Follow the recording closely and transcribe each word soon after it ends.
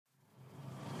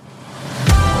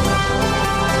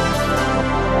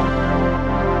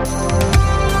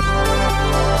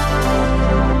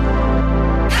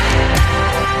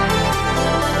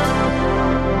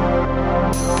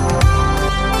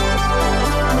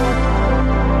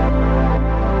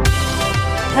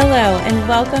Hello, and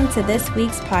welcome to this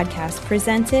week's podcast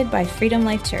presented by Freedom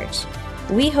Life Church.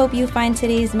 We hope you find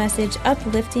today's message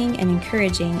uplifting and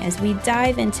encouraging as we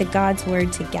dive into God's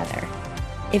Word together.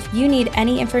 If you need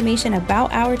any information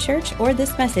about our church or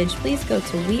this message, please go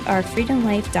to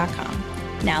wearefreedomlife.com.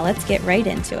 Now let's get right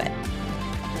into it.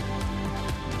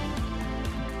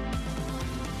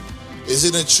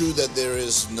 Isn't it true that there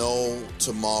is no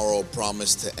tomorrow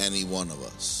promised to any one of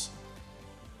us?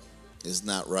 Isn't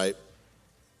that right?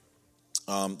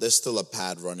 There's still a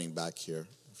pad running back here.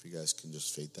 If you guys can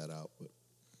just fade that out. But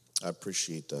I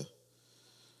appreciate the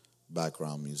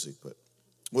background music. But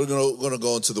we're going to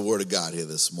go into the Word of God here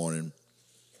this morning.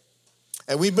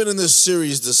 And we've been in this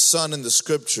series, The Son and the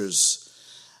Scriptures.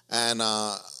 And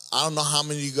I don't know how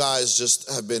many of you guys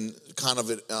just have been kind of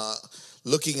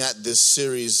looking at this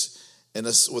series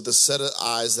with a set of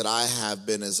eyes that I have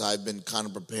been as I've been kind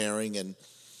of preparing. And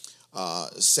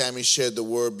Sammy shared the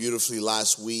word beautifully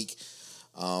last week.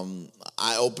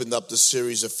 I opened up the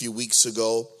series a few weeks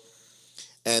ago.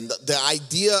 And the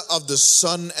idea of the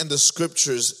Son and the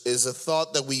Scriptures is a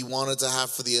thought that we wanted to have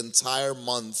for the entire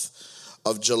month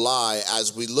of July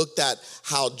as we looked at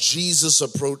how Jesus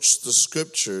approached the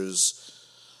Scriptures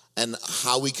and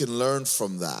how we can learn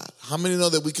from that. How many know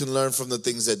that we can learn from the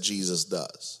things that Jesus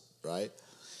does? Right?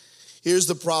 Here's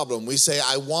the problem. We say,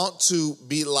 I want to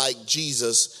be like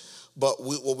Jesus, but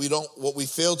what we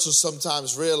fail to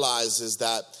sometimes realize is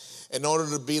that in order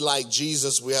to be like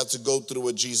Jesus, we have to go through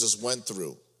what Jesus went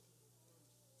through.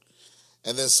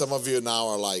 And then some of you now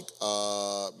are like,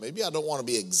 maybe I don't want to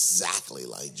be exactly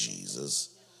like Jesus,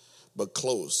 but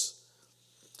close.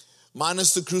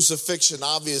 Minus the crucifixion,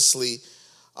 obviously,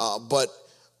 but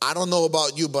I don't know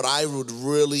about you, but I would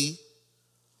really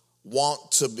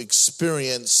want to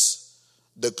experience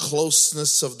the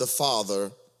closeness of the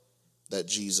Father that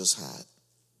Jesus had.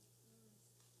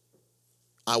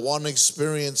 I want to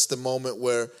experience the moment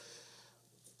where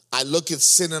I look at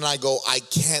sin and I go, I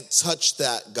can't touch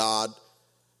that, God,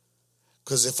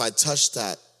 because if I touch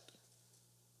that,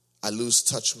 I lose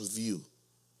touch with you.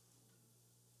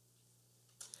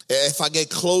 If I get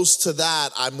close to that,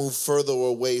 I move further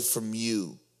away from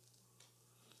you.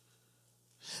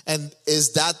 And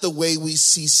is that the way we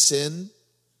see sin?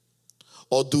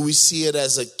 Or do we see it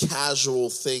as a casual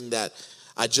thing that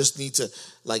I just need to,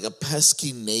 like a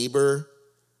pesky neighbor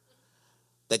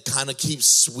that kind of keeps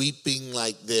sweeping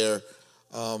like their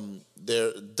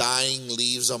dying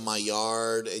leaves on my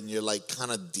yard and you're like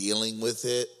kind of dealing with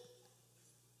it?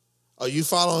 Are you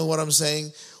following what I'm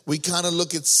saying? We kind of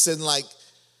look at sin like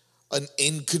an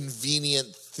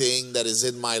inconvenient thing that is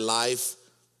in my life.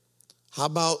 How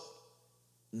about,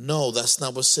 no, that's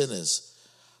not what sin is.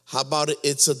 How about it?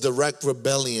 It's a direct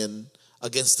rebellion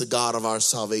against the God of our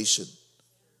salvation.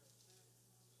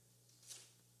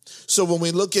 So when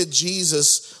we look at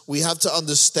Jesus, we have to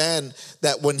understand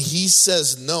that when he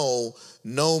says no,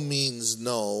 no means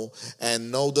no, and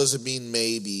no doesn't mean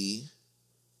maybe,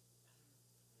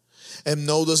 and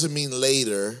no doesn't mean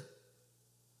later.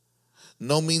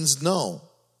 No means no.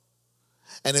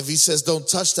 And if he says don't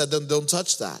touch that, then don't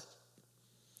touch that.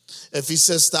 If he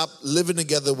says stop living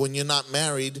together when you're not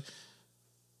married,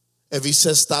 if he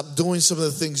says stop doing some of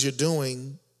the things you're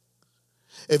doing,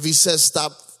 if he says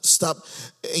stop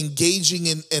engaging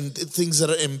in things that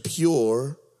are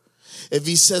impure, if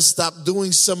he says stop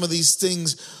doing some of these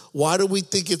things, why do we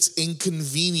think it's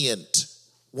inconvenient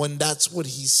when that's what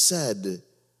he said?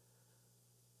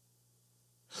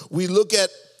 We look at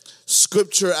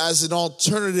Scripture as an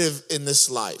alternative in this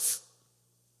life.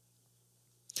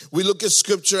 We look at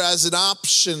Scripture as an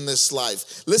option in this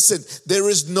life. Listen, there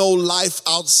is no life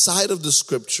outside of the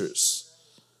Scriptures.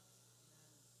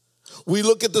 We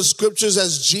look at the Scriptures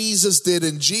as Jesus did,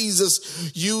 and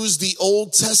Jesus used the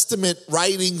Old Testament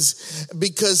writings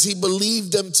because he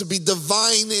believed them to be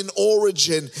divine in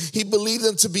origin. He believed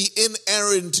them to be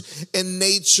inerrant in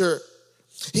nature.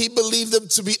 He believed them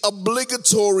to be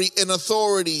obligatory in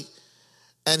authority,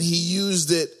 and he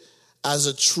used it as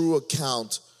a true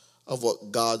account of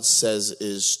what God says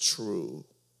is true.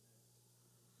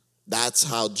 That's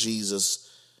how Jesus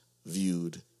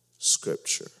viewed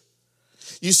Scripture.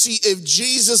 You see, if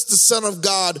Jesus, the Son of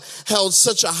God, held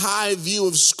such a high view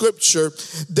of Scripture,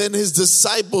 then his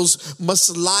disciples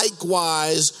must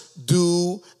likewise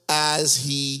do as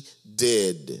he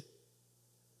did.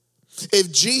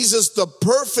 If Jesus, the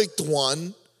perfect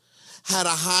one, had a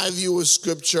high view of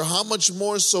Scripture, how much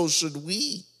more so should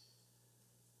we,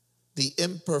 the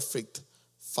imperfect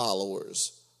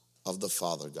followers of the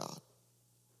Father God?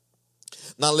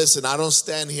 Now listen, I don't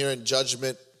stand here in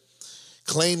judgment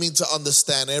claiming to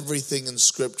understand everything in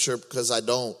Scripture, because I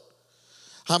don't.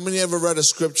 How many ever read a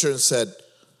scripture and said,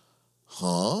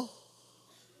 huh?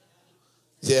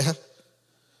 Yeah.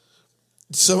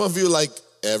 Some of you like,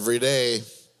 every day.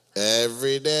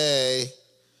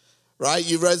 Right?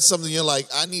 You read something, you're like,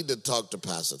 I need to talk to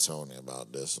Pastor Tony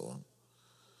about this one.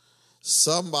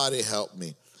 Somebody help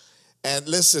me. And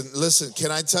listen,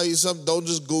 can I tell you something? Don't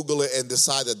just Google it and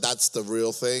decide that that's the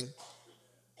real thing.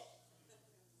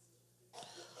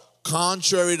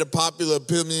 Contrary to popular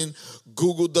opinion,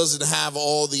 Google doesn't have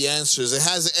all the answers. It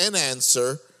has an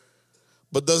answer,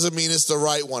 but doesn't mean it's the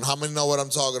right one. How many know what I'm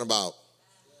talking about?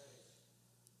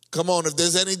 Come on, if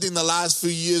there's anything the last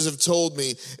few years have told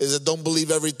me is that don't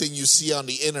believe everything you see on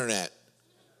the internet.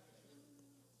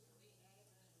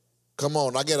 Come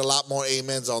on, I get a lot more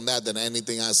amens on that than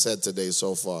anything I said today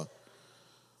so far.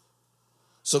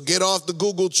 So get off the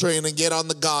Google train and get on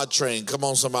the God train. Come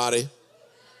on, somebody.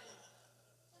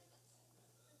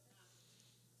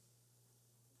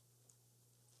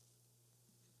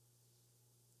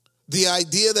 The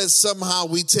idea that somehow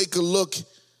we take a look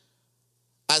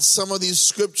at some of these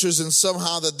scriptures and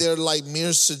somehow that they're like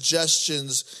mere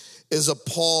suggestions is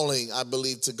appalling, I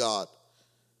believe, to God.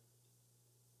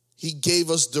 He gave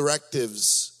us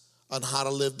directives on how to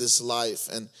live this life.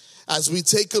 And as we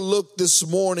take a look this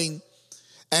morning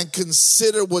and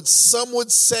consider what some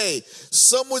would say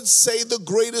the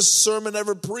greatest sermon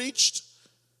ever preached,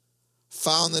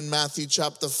 found in Matthew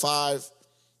chapter 5,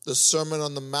 the Sermon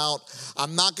on the Mount.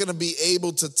 I'm not going to be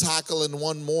able to tackle in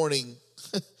one morning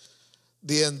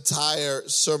the entire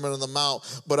Sermon on the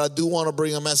Mount, but I do want to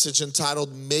bring a message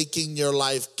entitled Making Your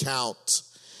Life Count.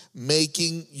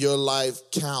 Making your life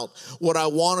count. What I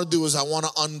want to do is I want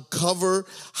to uncover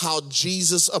how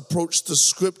Jesus approached the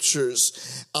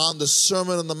scriptures on the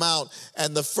Sermon on the Mount.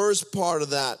 And the first part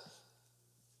of that,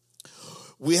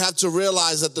 we have to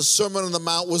realize that the Sermon on the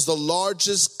Mount was the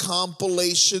largest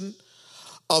compilation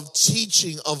of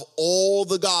teaching of all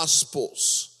the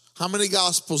Gospels. How many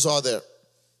Gospels are there?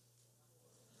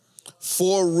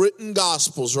 4 written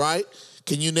Gospels, right?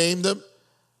 Can you name them?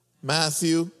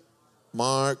 Matthew,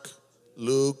 Mark,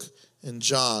 Luke, and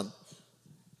John.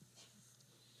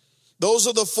 Those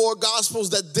are the 4 Gospels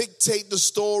that dictate the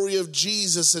story of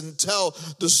Jesus and tell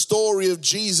the story of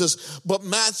Jesus. But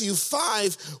Matthew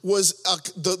 5 was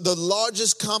the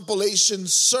largest compilation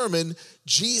sermon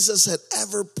Jesus had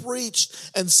ever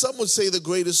preached. And some would say the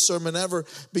greatest sermon ever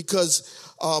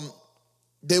because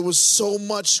there was so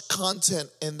much content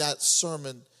in that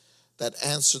sermon that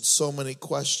answered so many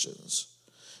questions.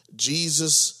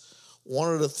 Jesus,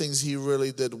 one of the things he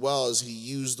really did well is he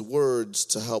used words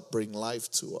to help bring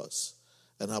life to us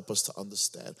and help us to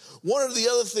understand. One of the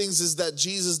other things is that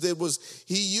Jesus did was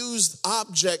he used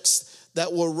objects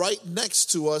that were right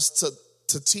next to us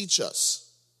to teach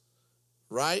us,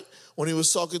 right? When he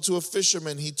was talking to a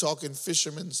fisherman, he talked in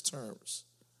fisherman's terms,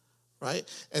 right?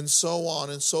 And so on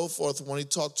and so forth. When he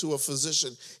talked to a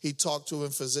physician, he talked to him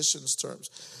in physician's terms.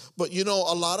 But you know,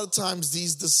 a lot of times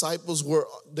these disciples were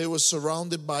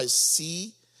surrounded by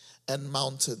sea and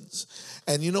mountains.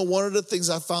 And you know, one of the things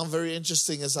I found very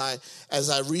interesting as I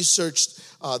researched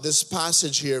this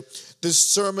passage here, this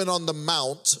Sermon on the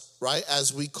Mount, right,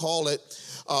 as we call it,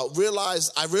 I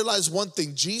realized one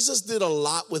thing. Jesus did a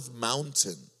lot with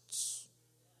mountains.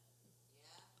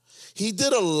 He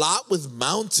did a lot with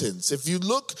mountains. If you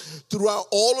look throughout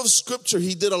all of Scripture,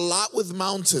 he did a lot with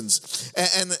mountains.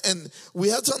 And we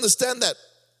have to understand that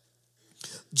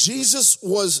Jesus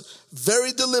was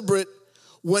very deliberate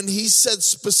when he said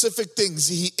specific things.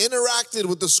 He interacted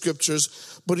with the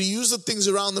Scriptures, but he used the things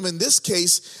around them. In this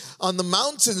case, on the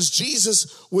mountains,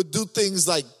 Jesus would do things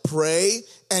like pray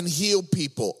and heal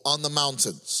people on the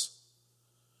mountains.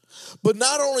 But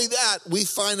not only that, we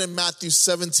find in Matthew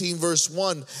 17, verse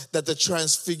 1, that the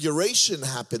transfiguration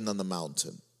happened on the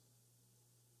mountain.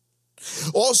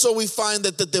 Also, we find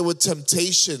that there were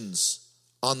temptations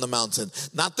on the mountain.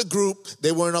 Not the group.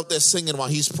 They weren't up there singing while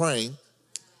he's praying.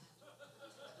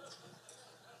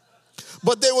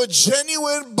 But there were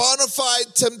genuine, bona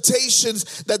fide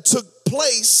temptations that took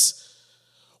place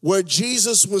where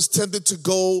Jesus was tempted to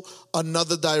go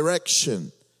another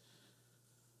direction.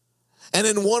 And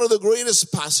in one of the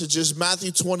greatest passages,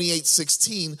 Matthew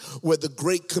 28:16, where the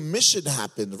Great Commission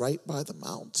happened right by the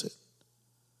mountain.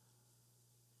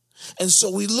 And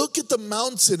so we look at the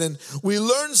mountain and we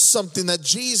learn something that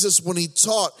Jesus, when he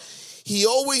taught, he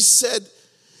always said,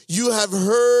 you have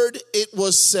heard it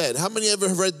was said. How many ever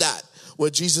read that? Where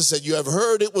Jesus said, you have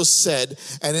heard it was said,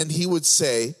 and then he would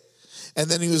say, and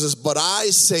then he was just, but I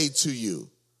say to you,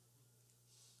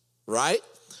 right?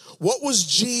 What was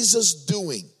Jesus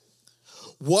doing?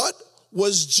 What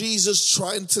was Jesus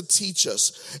trying to teach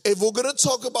us? If we're going to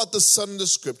talk about the Son in the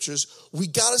Scriptures, we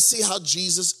got to see how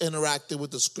Jesus interacted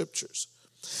with the Scriptures.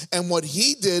 And what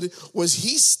he did was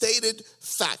he stated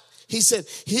fact. He said,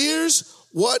 here's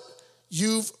what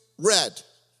you've read.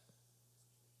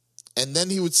 And then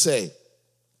he would say,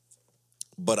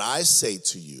 but I say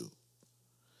to you,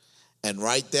 and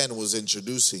right then was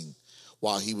introducing,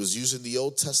 while he was using the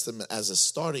Old Testament as a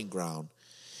starting ground,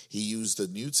 he used the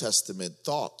New Testament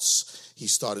thoughts. He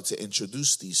started to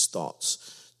introduce these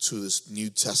thoughts to this New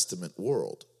Testament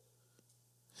world,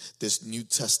 this New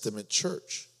Testament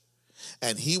church.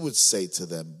 And he would say to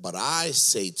them, but I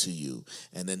say to you,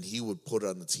 and then he would put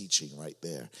on the teaching right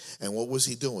there. And what was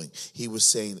he doing? He was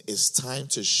saying, it's time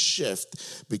to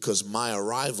shift because my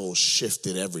arrival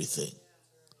shifted everything.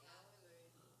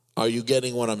 Are you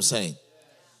getting what I'm saying?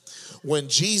 When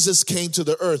Jesus came to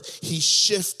the earth, he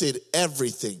shifted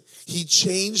everything. He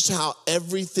changed how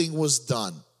everything was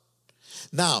done.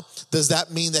 Now, does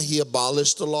that mean that he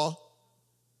abolished the law?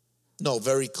 No,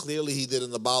 very clearly he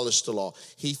didn't abolish the law.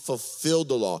 He fulfilled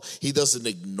the law. He doesn't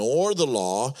ignore the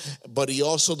law, but he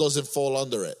also doesn't fall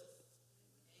under it.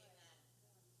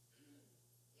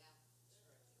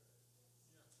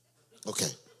 Okay.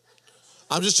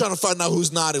 I'm just trying to find out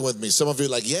who's nodding with me. Some of you are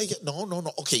like, yeah.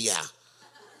 No. Okay, yeah.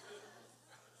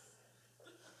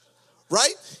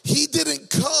 Right? He didn't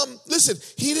come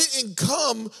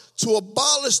to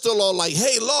abolish the law like,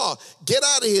 hey, law, get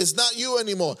out of here. It's not you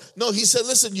anymore. No, he said,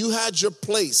 listen, you had your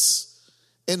place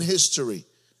in history.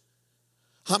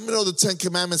 How many know the Ten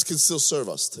Commandments can still serve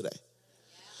us today?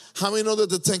 How many know that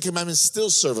the Ten Commandments still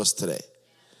serve us today?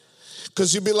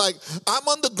 Because you'd be like, I'm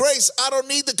under grace. I don't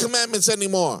need the commandments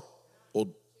anymore. Well,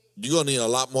 you're going to need a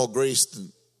lot more grace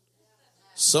than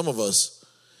some of us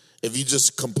if you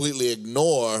just completely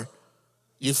ignore.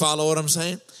 You follow what I'm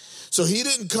saying? So he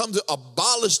didn't come to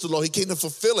abolish the law. He came to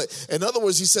fulfill it. In other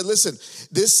words, he said, listen,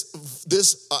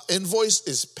 this invoice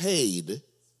is paid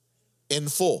in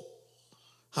full.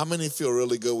 How many feel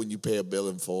really good when you pay a bill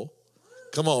in full?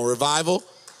 Come on, revival.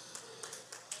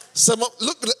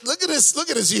 Look at this.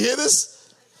 Look at this. You hear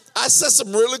this? I said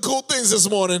some really cool things this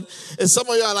morning. And some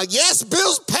of y'all are like, yes,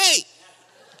 bills paid.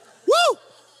 Woo!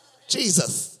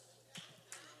 Jesus.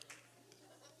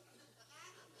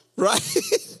 Right?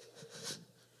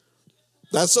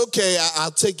 That's okay.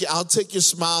 I'll take your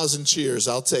smiles and cheers.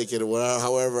 I'll take it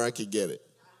however I can get it.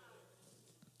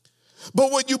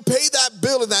 But when you pay that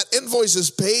bill and that invoice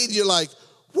is paid, you're like,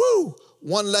 woo,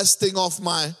 one less thing off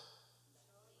my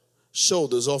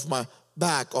shoulders, off my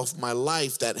back, off my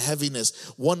life, that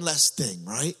heaviness, one less thing,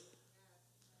 right?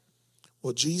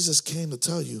 Well, Jesus came to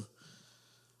tell you,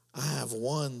 I have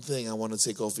one thing I want to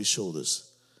take off your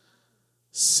shoulders: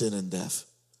 sin and death.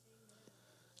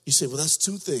 You say, well, that's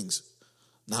two things.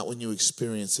 Not when you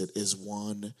experience it. Is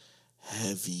one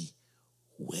heavy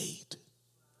weight.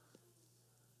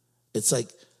 It's like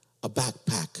a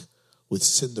backpack with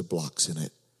cinder blocks in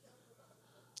it.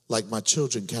 Like my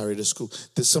children carry to school.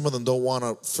 Some of them don't want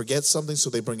to forget something,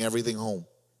 so they bring everything home.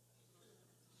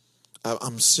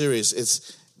 I'm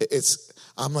serious.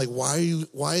 I'm like,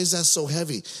 why is that so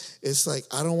heavy? It's like,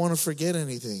 I don't want to forget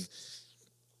anything.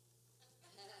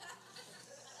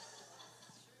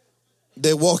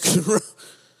 They're walking around.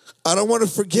 I don't want to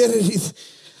forget anything.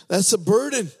 That's a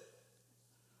burden,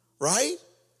 right?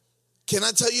 Can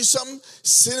I tell you something?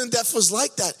 Sin and death was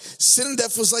like that. Sin and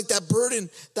death was like that burden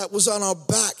that was on our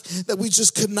back that we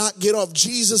just could not get off.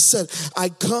 Jesus said, I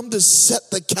come to set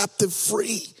the captive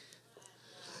free.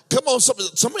 Come on,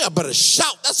 some of y'all better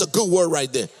shout. That's a good word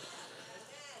right there.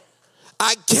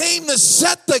 I came to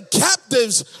set the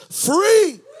captives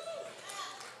free.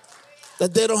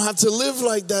 That they don't have to live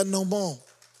like that no more.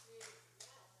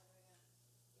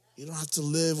 You don't have to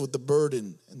live with the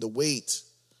burden and the weight.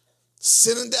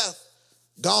 Sin and death,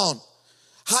 gone.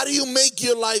 How do you make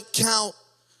your life count?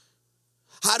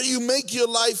 How do you make your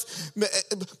life?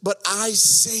 But I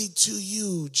say to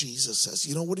you, Jesus says,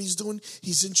 you know what he's doing?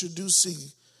 He's introducing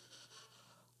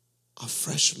a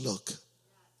fresh look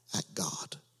at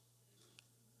God.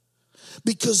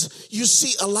 Because you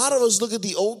see, a lot of us look at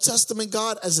the Old Testament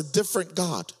God as a different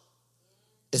God.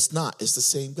 It's not. It's the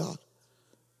same God.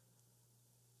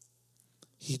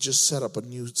 He just set up a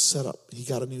new setup. He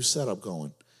got a new setup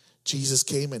going. Jesus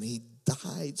came and he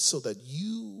died so that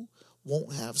you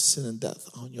won't have sin and death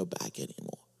on your back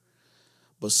anymore.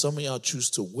 But some of y'all choose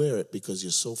to wear it because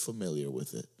you're so familiar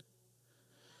with it.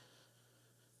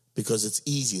 Because it's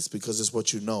easy. It's because it's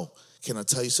what you know. Can I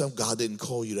tell you something? God didn't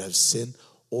call you to have sin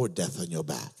or death on your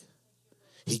back.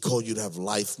 He called you to have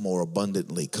life more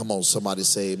abundantly. Come on, somebody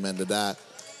say amen to that.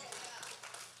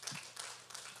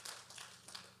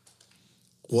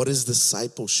 What is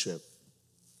discipleship?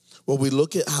 Well, we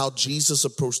look at how Jesus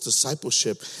approached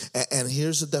discipleship, and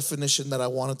here's a definition that I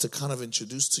wanted to kind of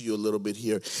introduce to you a little bit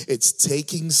here. It's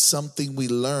taking something we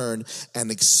learn and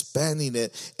expanding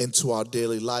it into our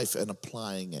daily life and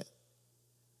applying it.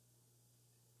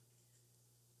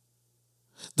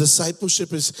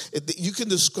 Discipleship is, you can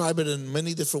describe it in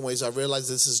many different ways. I realize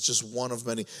this is just one of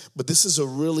many, but this is a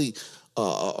really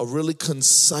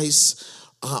concise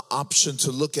option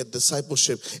to look at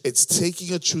discipleship. It's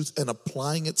taking a truth and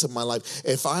applying it to my life.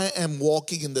 If I am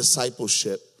walking in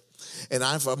discipleship, and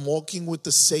if I'm walking with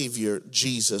the Savior,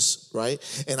 Jesus, right?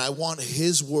 And I want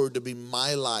His word to be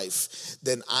my life,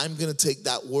 then I'm going to take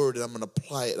that word and I'm going to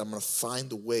apply it. I'm going to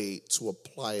find a way to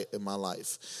apply it in my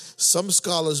life. Some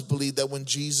scholars believe that when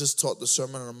Jesus taught the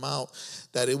Sermon on the Mount,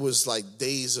 that it was like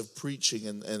days of preaching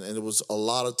and it was a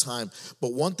lot of time.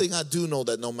 But one thing I do know,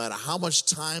 that no matter how much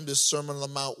time this Sermon on the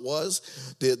Mount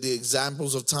was, the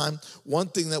examples of time, one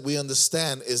thing that we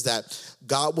understand is that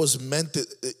God was meant to,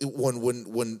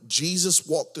 when Jesus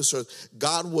walked this earth,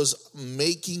 God was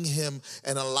making him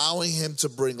and allowing him to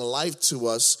bring life to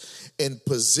us in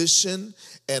position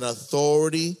and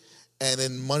authority and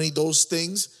in money. Those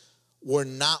things were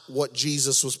not what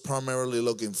Jesus was primarily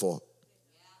looking for.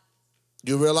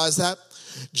 You realize that?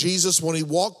 Jesus, when he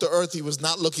walked the earth, he was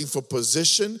not looking for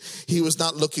position. He was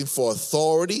not looking for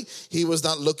authority. He was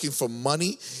not looking for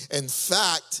money. In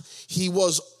fact, he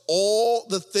was all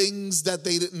the things that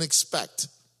they didn't expect.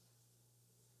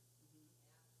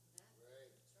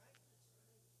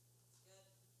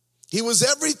 He was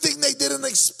everything they didn't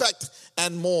expect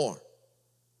and more.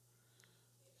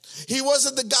 He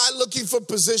wasn't the guy looking for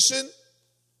position.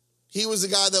 He was the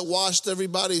guy that washed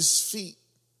everybody's feet.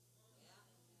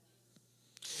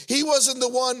 He wasn't the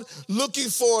one looking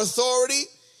for authority.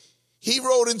 He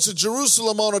rode into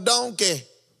Jerusalem on a donkey.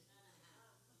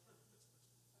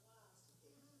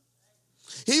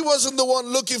 He wasn't the one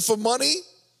looking for money.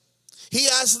 He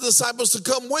asked the disciples to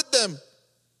come with them.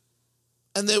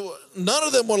 And none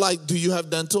of them were like, do you have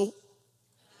dental?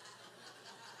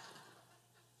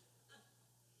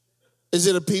 Is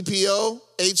it a PPO,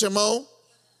 HMO?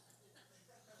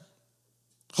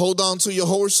 Hold on to your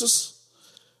horses,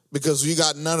 because you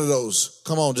got none of those.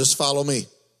 Come on, just follow me.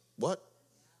 What?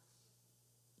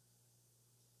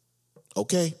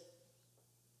 Okay.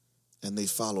 And they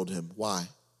followed him. Why?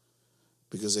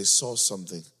 Because they saw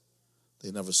something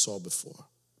they never saw before.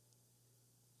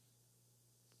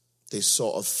 They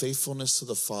saw a faithfulness to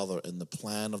the Father and the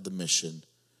plan of the mission.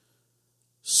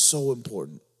 So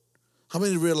important. How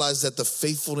many realize that the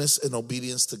faithfulness and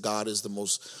obedience to God is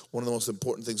one of the most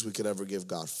important things we could ever give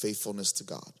God? Faithfulness to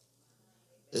God.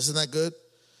 Isn't that good?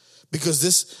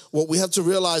 Because what we have to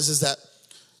realize is that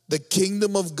the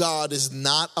kingdom of God is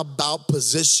not about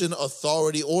position,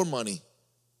 authority, or money.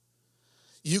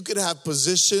 You could have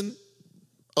position,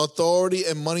 authority,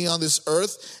 and money on this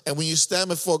earth, and when you stand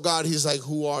before God, he's like,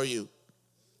 who are you?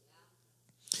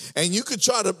 And you could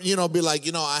try to, be like,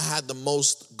 I had the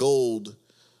most gold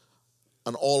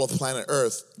on all of planet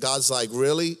Earth. God's like,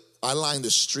 really? I lined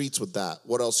the streets with that.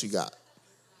 What else you got?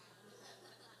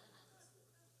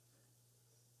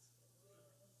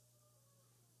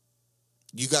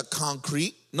 You got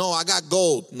concrete? No, I got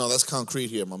gold. No, that's concrete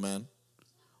here, my man.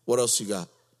 What else you got?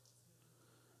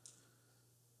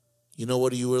 You know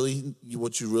what you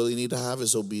really need to have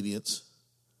is obedience.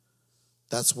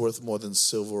 That's worth more than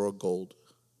silver or gold.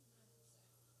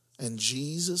 And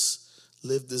Jesus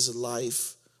lived his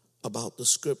life about the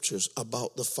scriptures,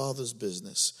 about the Father's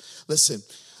business.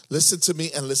 Listen to me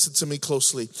and listen to me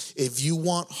closely. If you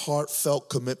want heartfelt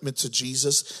commitment to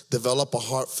Jesus, develop a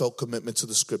heartfelt commitment to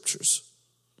the scriptures.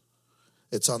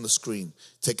 It's on the screen.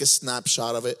 Take a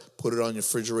snapshot of it, put it on your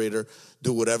refrigerator,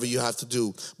 do whatever you have to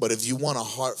do. But if you want a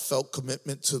heartfelt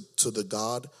commitment to the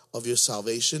God of your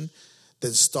salvation,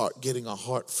 then start getting a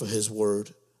heart for his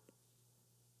word.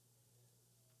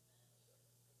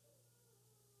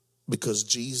 Because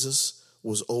Jesus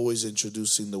was always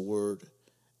introducing the word,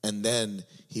 and then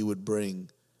he would bring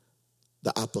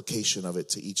the application of it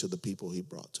to each of the people he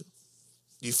brought to.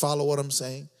 You follow what I'm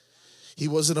saying? He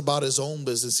wasn't about his own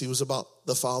business. He was about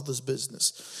the Father's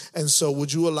business. And so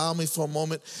would you allow me for a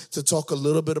moment to talk a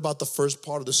little bit about the first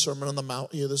part of the Sermon on the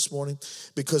Mount here this morning?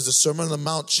 Because the Sermon on the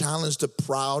Mount challenged the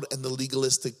proud and the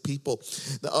legalistic people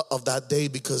of that day,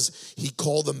 because he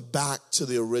called them back to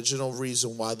the original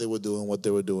reason why they were doing what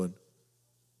they were doing.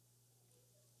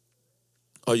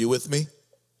 Are you with me?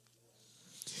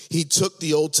 He took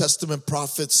the Old Testament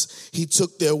prophets, he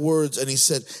took their words, and he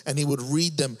said, and he would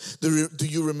read them. Do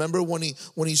you remember when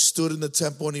he stood in the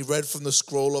temple and he read from the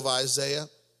scroll of Isaiah?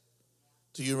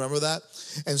 Do you remember that?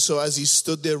 And so as he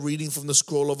stood there reading from the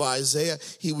scroll of Isaiah,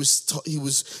 he was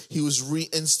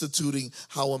reinstituting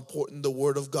how important the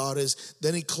word of God is.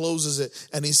 Then he closes it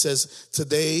and he says,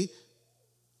 today,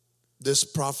 this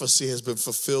prophecy has been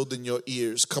fulfilled in your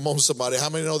ears. Come on, somebody. How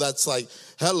many know that's like,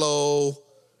 hello?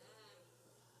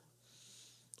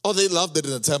 Oh, they loved it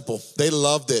in the temple. They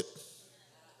loved it.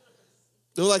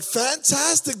 They were like,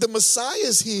 fantastic, the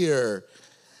Messiah's here.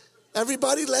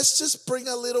 Everybody, let's just bring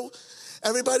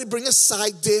everybody bring a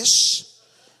side dish.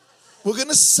 We're going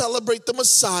to celebrate the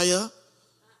Messiah.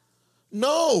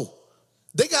 No,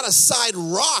 they got a side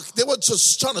rock. They were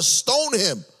just trying to stone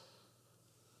him.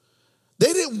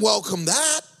 They didn't welcome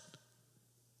that.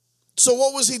 So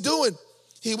what was he doing?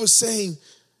 He was saying,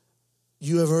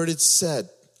 you have heard it said,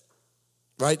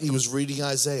 right? He was reading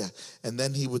Isaiah. And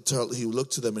then he would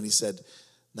look to them and he said,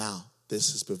 now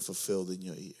this has been fulfilled in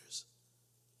your ears.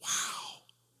 Wow.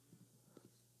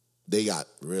 They got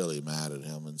really mad at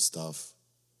him and stuff.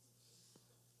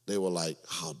 They were like,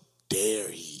 how dare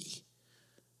he?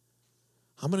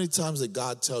 How many times did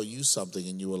God tell you something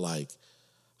and you were like,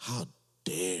 how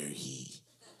dare he?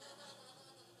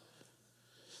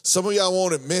 Some of y'all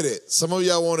won't admit it. Some will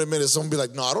be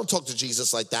like, no, I don't talk to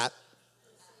Jesus like that.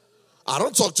 I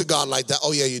don't talk to God like that.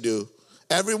 Oh, yeah, you do.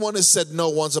 Everyone has said no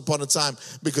once upon a time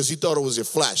because you thought it was your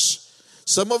flesh.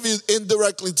 Some of you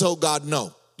indirectly told God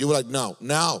no. You were like, no,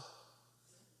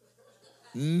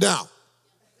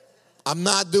 I'm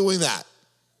not doing that.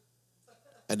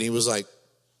 And he was like,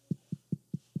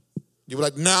 you were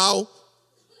like, no,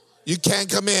 you can't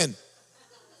come in.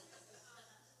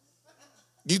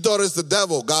 You thought it's the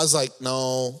devil. God's like,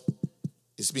 no,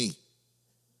 it's me.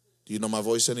 Do you know my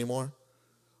voice anymore?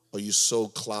 Or are you so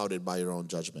clouded by your own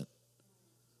judgment?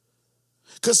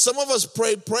 Because some of us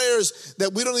pray prayers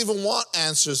that we don't even want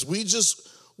answers. We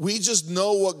just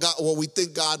know what we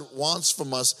think God wants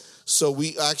from us, so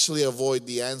we actually avoid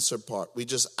the answer part. We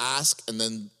just ask and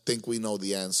then think we know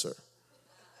the answer.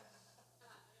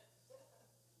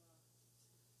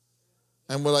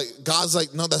 And we're like, God's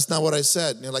like, no, that's not what I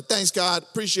said. And you're like, thanks, God,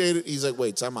 appreciate it. He's like,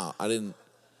 wait, time out. I didn't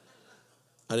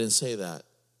say that.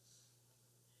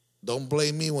 Don't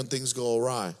blame me when things go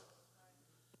awry.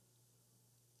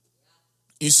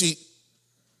 You see,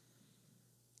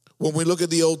 when we look at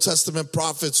the Old Testament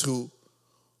prophets who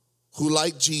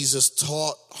like Jesus,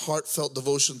 taught heartfelt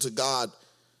devotion to God,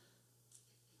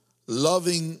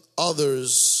 loving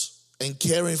others and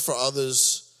caring for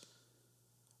others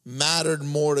mattered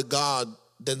more to God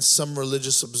than some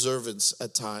religious observance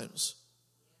at times.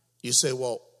 You say,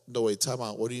 well, no, wait, time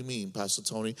out. What do you mean, Pastor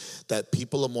Tony? That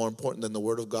people are more important than the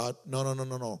Word of God?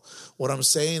 No. What I'm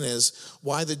saying is,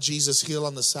 why did Jesus heal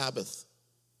on the Sabbath?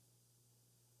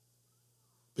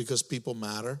 Because people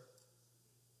matter.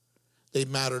 They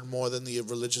mattered more than the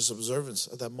religious observance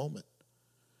at that moment.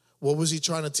 What was he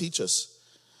trying to teach us?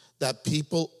 That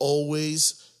people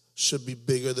always should be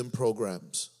bigger than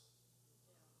programs.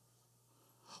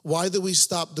 Why did we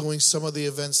stop doing some of the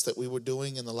events that we were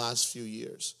doing in the last few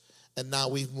years? And now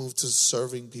we've moved to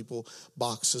serving people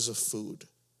boxes of food.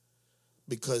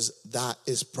 Because that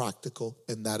is practical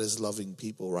and that is loving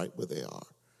people right where they are.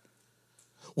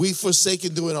 We've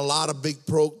forsaken doing a lot of big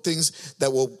things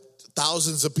that will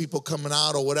thousands of people coming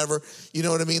out or whatever. You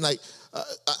know what I mean? Like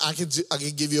I can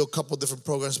give you a couple different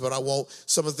programs, but I won't.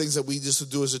 Some of the things that we used to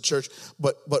do as a church.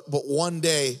 But one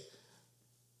day,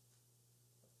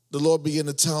 the Lord began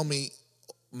to tell me,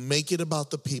 make it about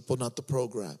the people, not the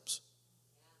programs.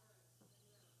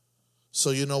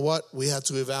 So you know what? We had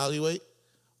to evaluate,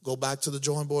 go back to the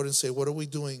drawing board and say, what are we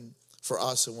doing for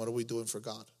us and what are we doing for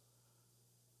God?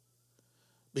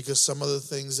 Because some of the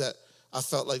things that I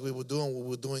felt like we were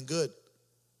doing good.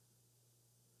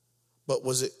 But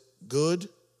was it good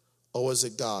or was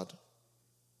it God?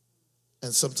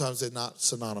 And sometimes they're not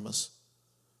synonymous.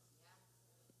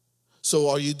 So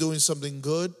are you doing something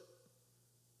good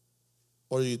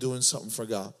or are you doing something for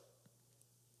God?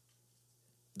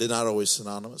 They're not always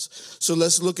synonymous. So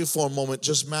let's look at for a moment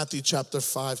just Matthew chapter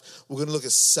 5. We're going to look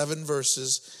at 7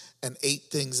 verses and 8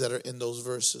 things that are in those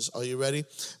verses. Are you ready?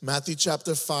 Matthew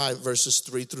chapter 5, verses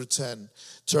 3 through 10.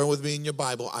 Turn with me in your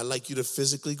Bible. I'd like you to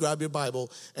physically grab your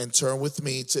Bible and turn with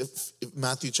me to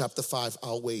Matthew chapter 5.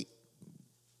 I'll wait.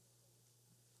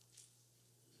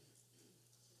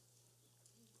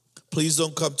 Please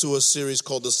don't come to a series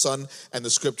called The Son and the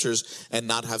Scriptures and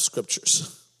not have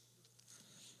scriptures.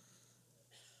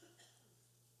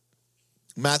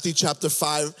 Matthew chapter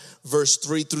 5, verse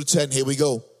 3 through 10. Here we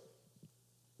go.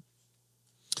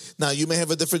 Now, you may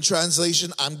have a different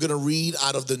translation. I'm going to read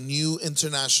out of the New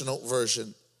International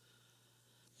Version.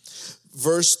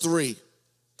 Verse 3.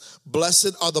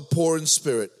 Blessed are the poor in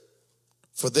spirit,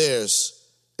 for theirs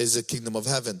is the kingdom of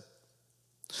heaven.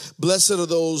 Blessed are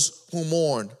those who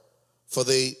mourn, for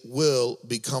they will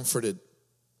be comforted.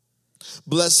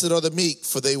 Blessed are the meek,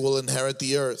 for they will inherit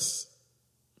the earth.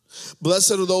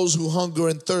 Blessed are those who hunger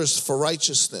and thirst for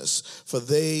righteousness, for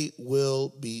they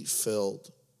will be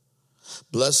filled.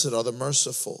 Blessed are the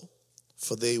merciful,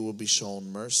 for they will be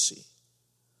shown mercy.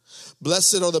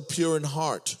 Blessed are the pure in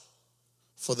heart,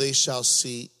 for they shall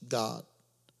see God.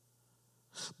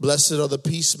 Blessed are the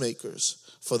peacemakers,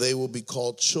 for they will be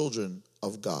called children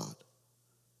of God.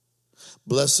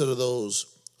 Blessed are those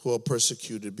who are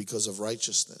persecuted because of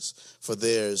righteousness, for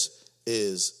theirs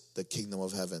is the kingdom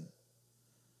of heaven.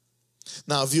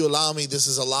 Now, if you allow me, this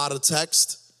is a lot of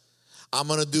text. I'm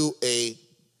going to do a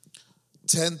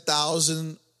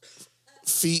 10,000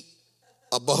 feet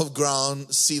above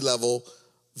ground, sea level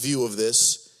view of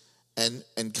this and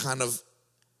kind of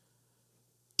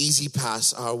easy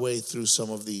pass our way through some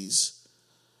of these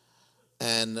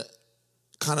and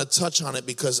kind of touch on it,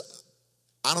 because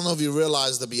I don't know if you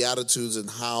realize the Beatitudes and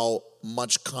how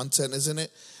much content is in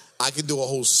it. I can do a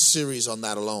whole series on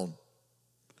that alone.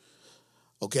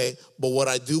 Okay? But what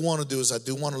I do want to do is I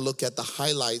do want to look at the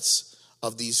highlights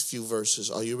of these few verses.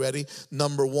 Are you ready?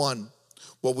 Number one,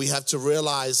 what we have to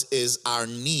realize is our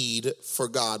need for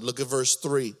God. Look at verse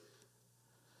 3.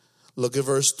 Look at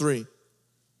verse 3.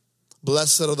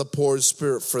 Blessed are the poor in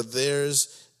spirit, for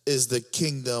theirs is the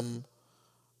kingdom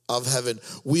of heaven.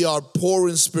 We are poor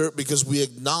in spirit because we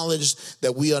acknowledge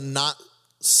that we are not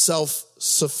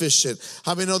self-sufficient.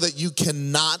 How many know that you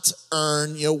cannot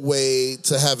earn your way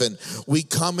to heaven? We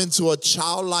come into a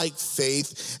childlike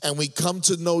faith and we come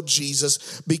to know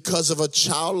Jesus because of a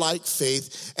childlike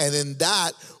faith. And in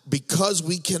that, because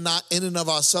we cannot in and of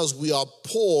ourselves, we are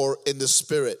poor in the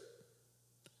spirit.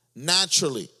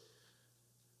 Naturally.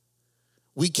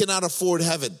 We cannot afford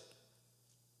heaven.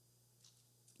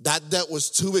 That debt was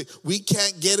too big. We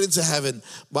can't get into heaven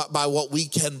by what we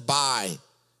can buy.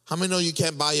 How many know you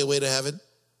can't buy your way to heaven?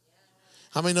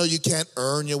 How many know you can't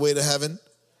earn your way to heaven?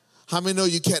 How many know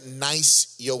you can't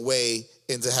nice your way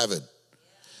into heaven?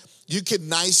 You can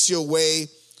nice your way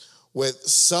with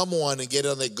someone and get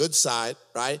on their good side,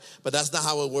 right? But that's not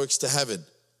how it works to heaven.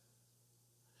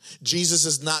 Jesus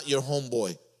is not your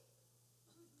homeboy.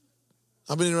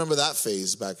 How many remember that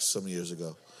phase back some years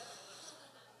ago?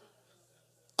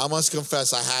 I must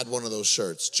confess, I had one of those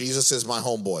shirts. Jesus is my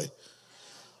homeboy.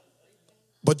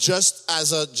 But I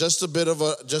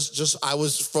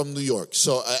was from New York,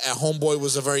 so a homeboy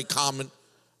was a very common.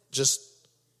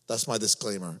 That's my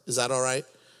disclaimer. Is that all right,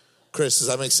 Chris? Does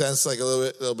that make sense? Like a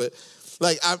little bit.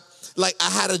 Like I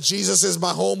had a Jesus is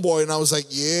my homeboy, and I was like,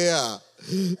 yeah,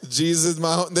 Jesus is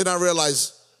my. Then I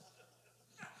realized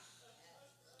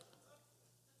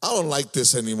I don't like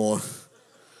this anymore.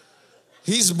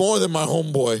 He's more than my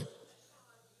homeboy.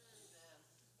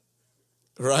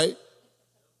 Right?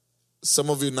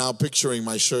 Some of you now picturing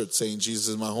my shirt saying Jesus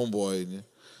is my homeboy, and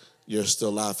you're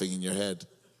still laughing in your head.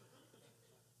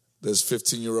 There's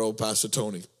 15-year-old Pastor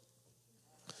Tony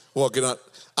walking out.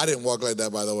 I didn't walk like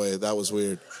that, by the way. That was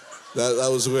weird. That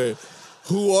was weird.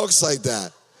 Who walks like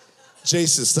that?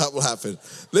 Jason, stop laughing.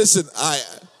 Listen, I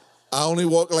only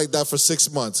walked like that for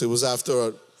 6 months. It was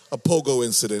after a pogo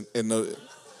incident. I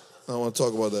don't want to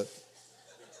talk about that.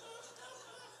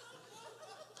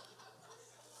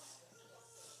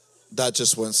 That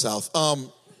just went south.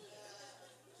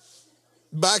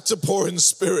 Back to poor in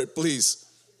spirit, please.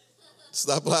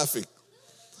 Stop laughing.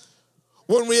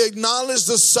 When we acknowledge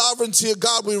the sovereignty of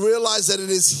God, we realize that it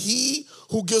is He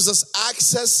who gives us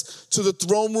access to the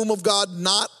throne room of God,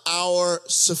 not our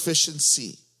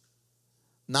sufficiency,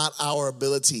 not our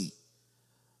ability,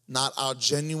 not our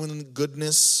genuine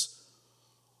goodness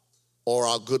or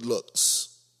our good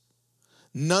looks.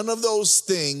 None of those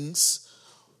things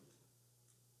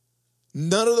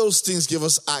give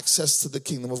us access to the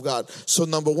kingdom of God. So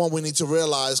number one, we need to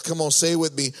realize, come on, say it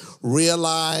with me,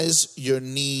 realize your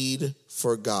need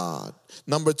for God.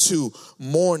 Number two,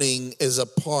 mourning is a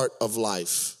part of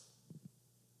life.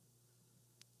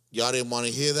 Y'all didn't want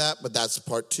to hear that, but that's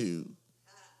part two.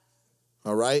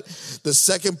 All right? The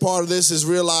second part of this is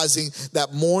realizing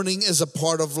that mourning is a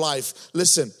part of life.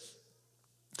 Listen,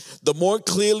 the more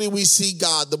clearly we see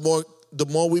God, the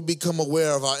more we become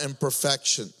aware of our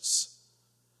imperfections.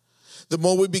 The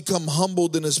more we become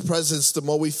humbled in His presence, the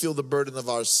more we feel the burden of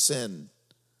our sin.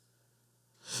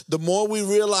 The more we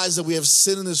realize that we have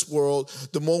sin in this world,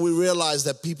 the more we realize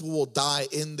that people will die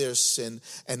in their sin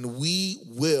and we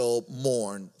will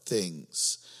mourn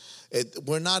things.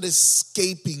 We're not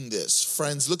escaping this.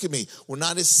 Friends, look at me. We're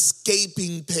not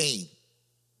escaping pain.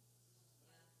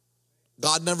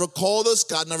 God never called us.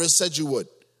 God never said you would.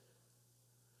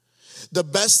 The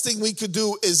best thing we could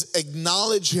do is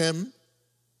acknowledge him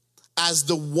as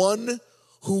the one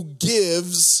who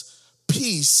gives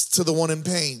peace to the one in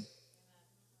pain.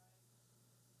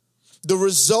 The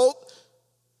result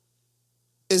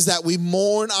is that we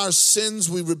mourn our sins,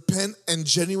 we repent in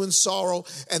genuine sorrow,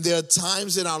 and there are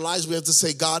times in our lives we have to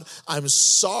say, God, I'm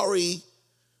sorry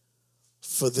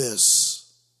for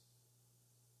this.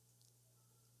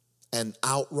 And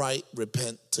outright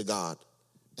repent to God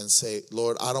and say,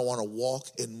 Lord, I don't want to walk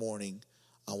in mourning,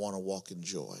 I want to walk in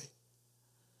joy.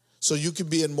 So you can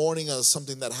be in mourning of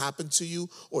something that happened to you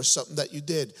or something that you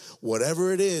did.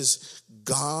 Whatever it is,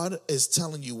 God is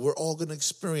telling you we're all going to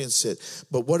experience it.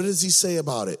 But what does he say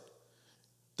about it?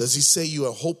 Does he say you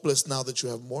are hopeless now that you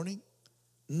have mourning?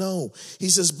 No. He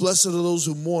says, blessed are those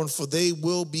who mourn, for they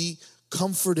will be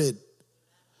comforted.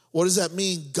 What does that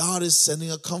mean? God is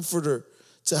sending a comforter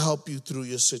to help you through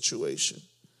your situation.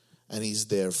 And he's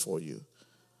there for you.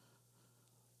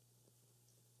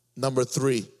 Number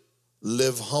 3.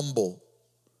 Live humble.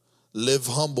 Live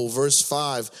humble. Verse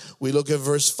 5. We look at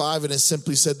verse 5 and it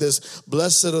simply said this.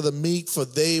 Blessed are the meek, for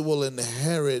they will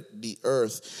inherit the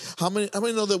earth. How many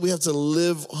know that we have to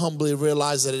live humbly and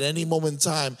realize that at any moment in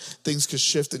time, things could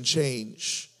shift and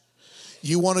change?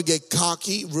 You want to get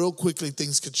cocky, real quickly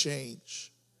things could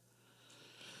change.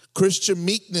 Christian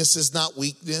meekness is not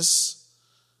weakness.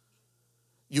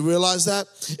 You realize that?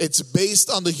 It's based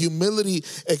on the humility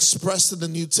expressed in the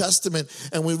New Testament.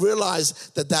 And we realize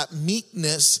that that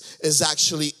meekness is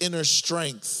actually inner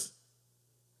strength.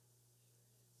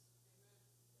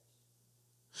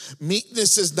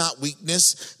 Meekness is not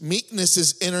weakness. Meekness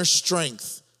is inner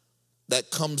strength that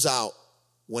comes out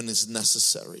when it's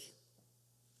necessary.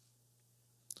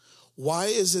 Why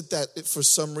is it that for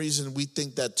some reason we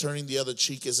think that turning the other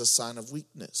cheek is a sign of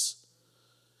weakness?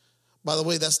 By the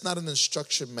way, that's not an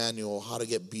instruction manual on how to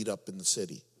get beat up in the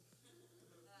city.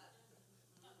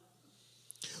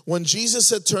 When Jesus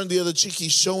said turn the other cheek,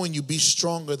 he's showing you be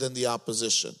stronger than the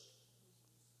opposition.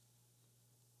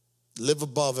 Live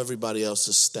above everybody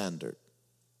else's standard.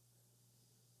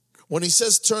 When he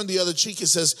says turn the other cheek, he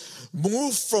says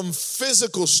move from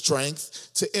physical strength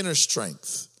to inner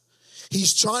strength.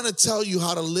 He's trying to tell you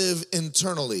how to live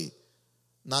internally,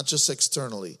 not just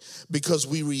externally, because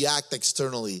we react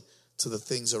externally to the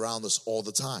things around us all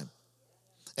the time.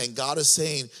 And God is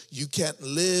saying you can't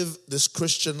live this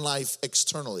Christian life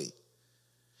externally.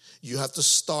 You have to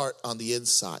start on the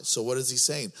inside. So what is he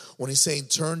saying? When he's saying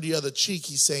turn the other cheek,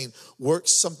 he's saying work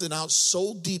something out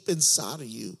so deep inside of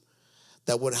you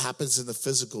that what happens in the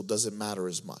physical doesn't matter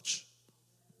as much.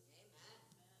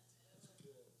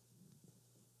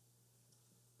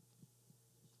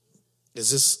 Is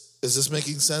this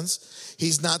making sense?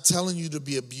 He's not telling you to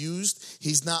be abused.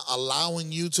 He's not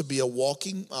allowing you to be a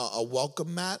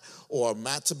welcome mat or a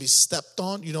mat to be stepped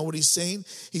on. You know what he's saying?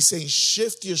 He's saying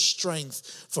shift your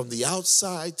strength from the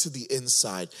outside to the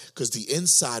inside, because the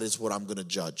inside is what I'm going to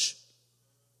judge.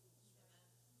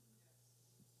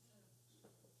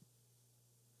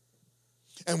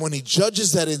 And when he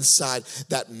judges that inside,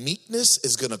 that meekness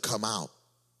is going to come out.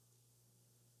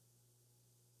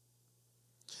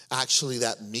 Actually,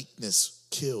 that meekness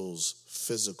kills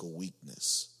physical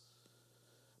weakness.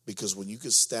 Because when you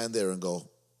can stand there and go,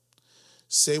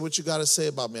 say what you got to say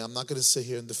about me. I'm not going to sit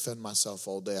here and defend myself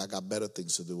all day. I got better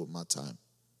things to do with my time.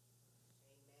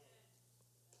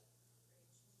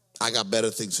 I got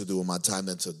better things to do with my time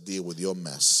than to deal with your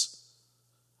mess.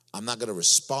 I'm not going to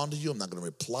respond to you. I'm not going to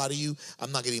reply to you.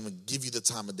 I'm not going to even give you the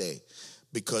time of day.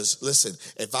 Because, listen,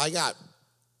 if I got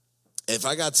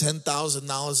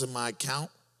 $10,000 in my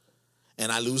account, and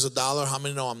I lose $1, how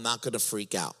many know I'm not going to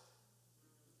freak out?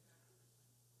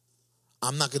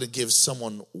 I'm not going to give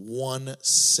someone one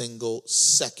single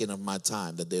second of my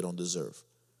time that they don't deserve.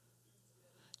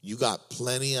 You got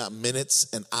plenty of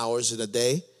minutes and hours in a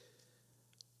day.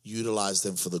 Utilize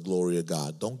them for the glory of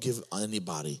God. Don't give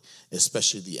anybody,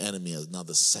 especially the enemy,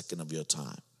 another second of your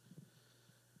time.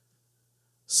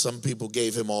 Some people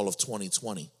gave him all of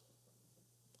 2020,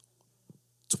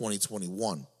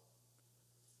 2021.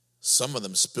 Some of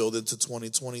them spilled into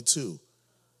 2022.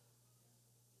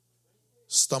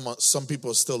 Some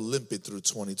people are still limping through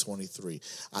 2023.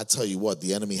 I tell you what,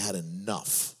 the enemy had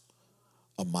enough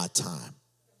of my time.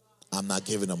 I'm not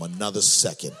giving them another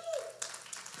second.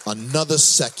 Another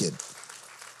second.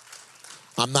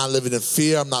 I'm not living in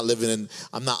fear. I'm going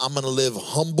to live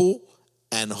humble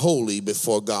and holy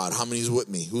before God. How many's with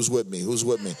me? Who's with me? Who's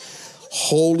with me?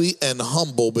 Holy and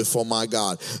humble before my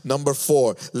God. Number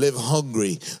 4, live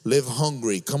hungry. Live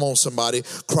hungry. Come on, somebody.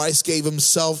 Christ gave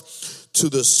himself to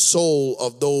the soul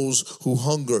of those who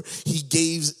hunger. He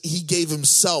gave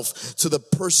himself to the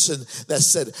person that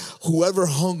said, whoever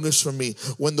hungers for me,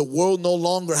 when the world no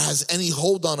longer has any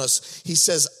hold on us, he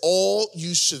says, all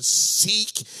you should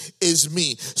seek is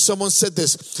me. Someone said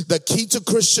this, the key to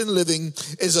Christian living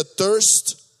is a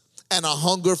thirst and a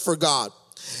hunger for God.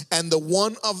 And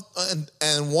one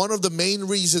of the main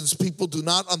reasons people do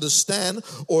not understand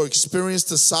or experience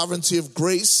the sovereignty of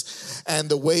grace and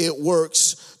the way it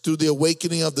works through the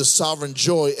awakening of the sovereign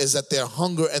joy is that their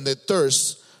hunger and their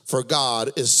thirst for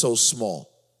God is so small.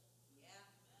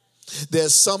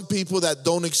 There's some people that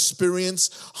don't experience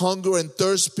hunger and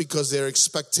thirst because their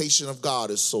expectation of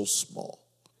God is so small.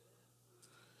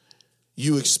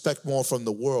 You expect more from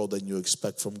the world than you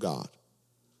expect from God.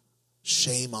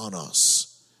 Shame on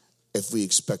us if we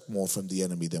expect more from the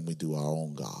enemy than we do our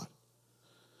own God.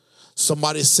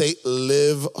 Somebody say,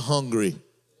 live hungry.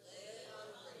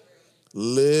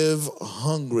 Live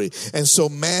hungry. And so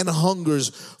man hungers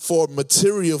for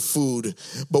material food.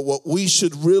 But what we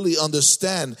should really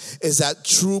understand is that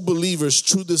true believers,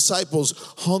 true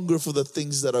disciples, hunger for the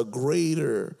things that are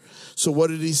greater. So what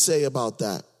did he say about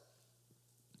that?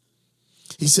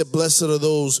 He said, blessed are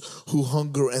those who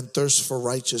hunger and thirst for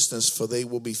righteousness, for they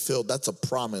will be filled. That's a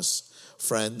promise,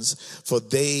 friends. For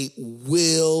they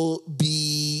will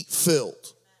be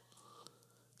filled.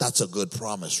 That's a good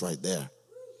promise right there.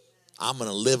 I'm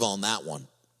going to live on that one.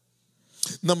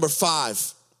 Number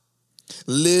 5,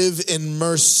 live in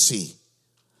mercy.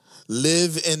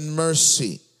 Live in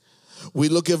mercy. We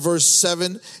look at verse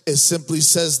 7. It simply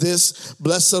says this,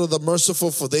 blessed are the merciful,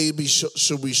 for they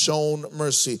should be shown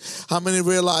mercy. How many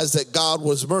realize that God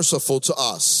was merciful to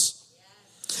us?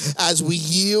 As we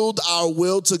yield our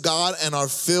will to God and are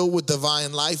filled with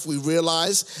divine life, we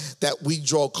realize that we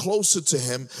draw closer to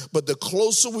him. But the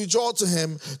closer we draw to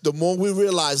him, the more we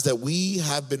realize that we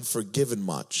have been forgiven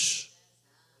much.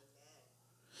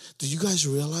 Do you guys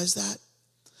realize that?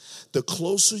 The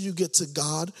closer you get to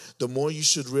God, the more you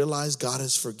should realize God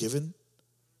has forgiven.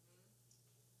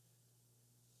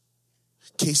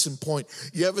 Case in point,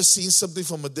 you ever seen something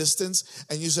from a distance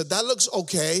and you said, that looks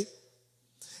okay.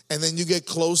 And then you get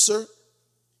closer.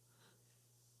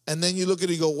 And then you look at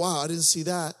it and go, wow, I didn't see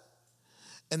that.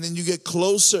 And then you get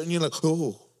closer and you're like,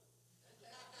 oh.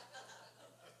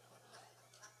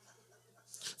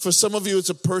 For some of you, it's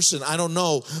a person. I don't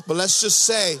know. But let's just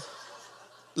say,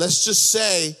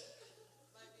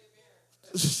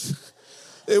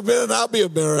 it better not be a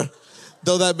mirror,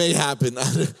 though that may happen.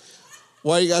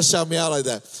 Why you guys shout me out like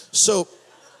that?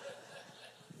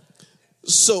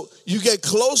 So you get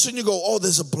close and you go, oh,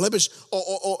 there's a blemish.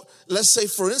 Or let's say,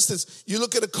 for instance, you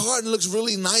look at a car and it looks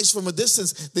really nice from a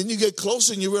distance. Then you get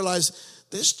closer and you realize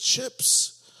there's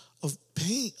chips of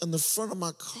paint on the front of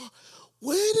my car.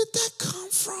 Where did that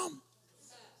come from?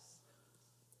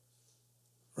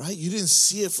 Right? You didn't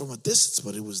see it from a distance,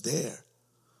 but it was there.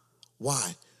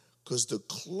 Why? Because the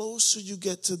closer you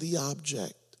get to the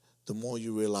object, the more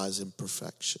you realize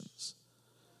imperfections.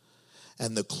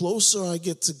 And the closer I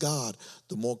get to God,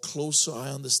 the more closer I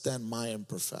understand my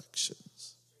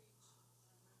imperfections.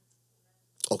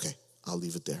 Okay, I'll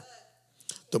leave it there.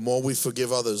 The more we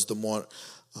forgive others, the more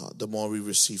we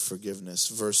receive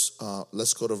forgiveness.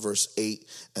 Let's go to verse 8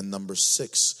 and number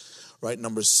 6. Right,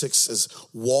 number 6 is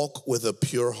walk with a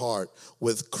pure heart.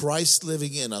 With Christ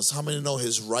living in us, how many know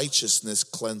his righteousness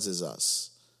cleanses us?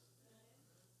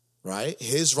 Right?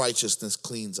 His righteousness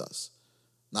cleans us,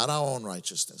 not our own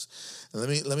righteousness. And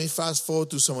let me fast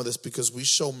forward through some of this because we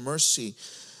show mercy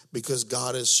because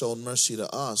God has shown mercy to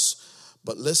us.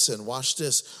 But listen, watch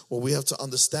this. What we have to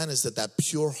understand is that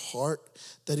pure heart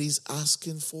that he's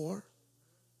asking for,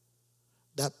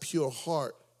 that pure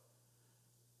heart,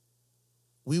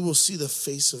 we will see the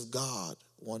face of God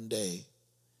one day.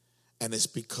 And it's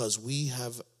because we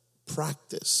have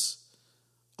practice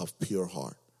of pure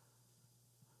heart.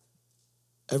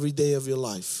 Every day of your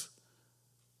life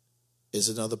is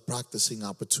another practicing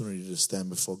opportunity to stand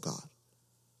before God.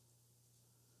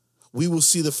 We will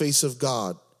see the face of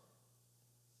God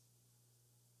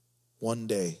one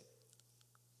day.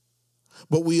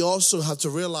 But we also have to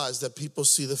realize that people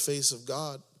see the face of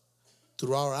God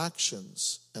through our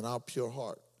actions and our pure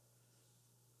heart.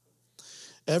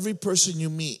 Every person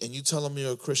you meet and you tell them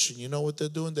you're a Christian, you know what they're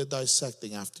doing? They're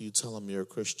dissecting after you tell them you're a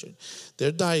Christian.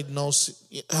 They're diagnosing.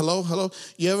 Hello.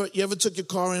 You ever took your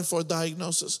car in for a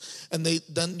diagnosis and it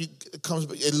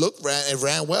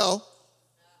ran well.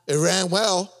 It ran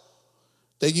well.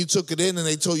 Then you took it in and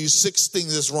they told you 6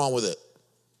 things that's wrong with it,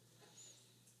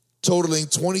 totaling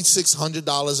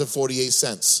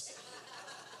 $2,600.48.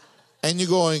 And you're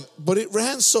going, but it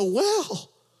ran so well.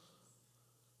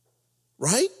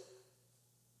 Right?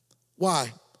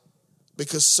 Why?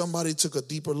 Because somebody took a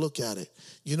deeper look at it.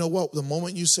 You know what? The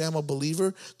moment you say I'm a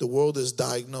believer, the world is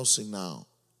diagnosing now.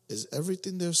 Is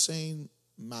everything they're saying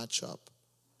match up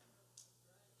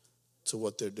to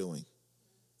what they're doing?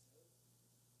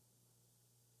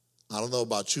 I don't know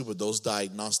about you, but those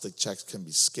diagnostic checks can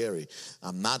be scary.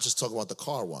 I'm not just talking about the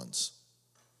car ones,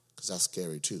 because that's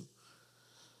scary too.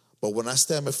 But when I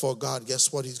stand before God,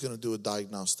 guess what He's going to do a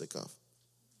diagnostic of?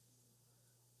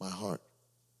 My heart.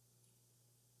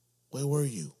 Where were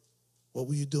you? What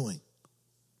were you doing?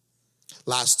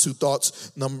 Last two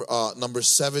thoughts. Number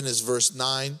 7 is verse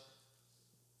 9.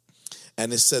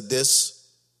 And it said this.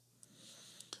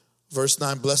 Verse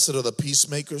 9, blessed are the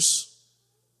peacemakers,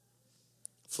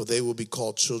 for they will be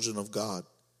called children of God.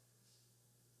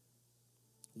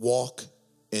 Walk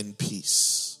in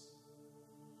peace.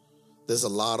 There's a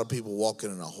lot of people walking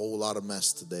in a whole lot of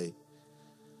mess today.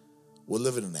 We're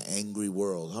living in an angry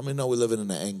world. How many know we're living in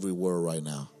an angry world right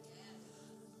now?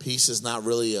 Peace is not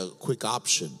really a quick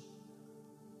option.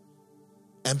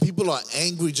 And people are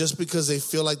angry just because they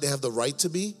feel like they have the right to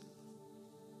be.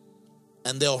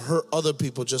 And they'll hurt other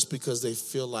people just because they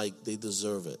feel like they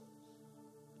deserve it.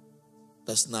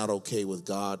 That's not okay with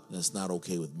God, and it's not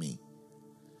okay with me.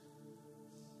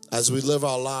 As we live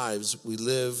our lives, we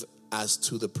live as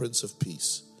to the Prince of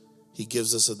Peace. He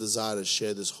gives us a desire to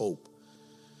share this hope.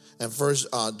 And first,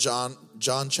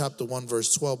 John chapter 1,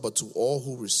 verse 12, but to all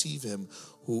who receive him,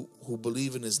 who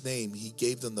believe in his name, he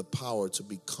gave them the power to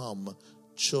become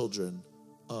children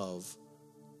of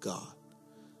God.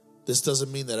 This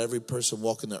doesn't mean that every person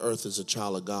walking the earth is a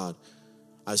child of God.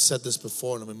 I've said this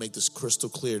before, and I'm going to make this crystal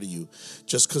clear to you.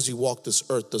 Just because you walk this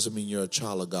earth doesn't mean you're a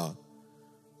child of God.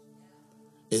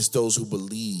 It's those who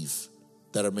believe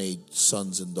that are made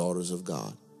sons and daughters of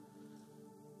God.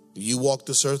 If you walk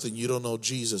this earth and you don't know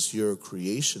Jesus, you're a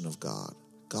creation of God.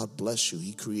 God bless you.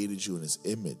 He created you in his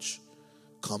image.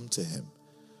 Come to him.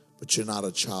 But you're not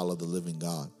a child of the living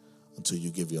God until you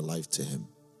give your life to him.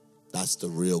 That's the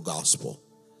real gospel.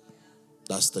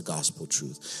 That's the gospel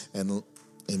truth. And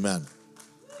amen.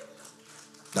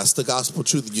 That's the gospel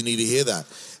truth. You need to hear that.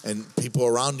 And people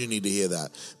around you need to hear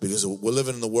that. Because we're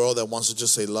living in a world that wants to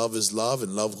just say love is love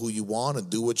and love who you want and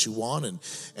do what you want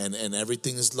and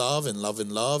everything is love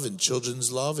and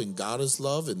children's love and God is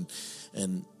love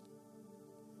and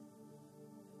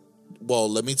well,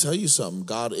 let me tell you something.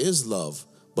 God is love,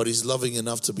 but he's loving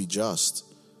enough to be just.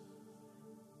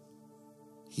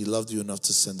 He loved you enough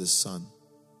to send his son.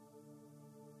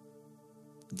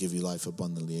 Give you life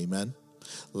abundantly. Amen.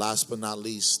 Last but not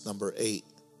least, number 8,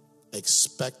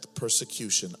 expect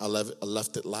persecution. I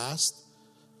left it last.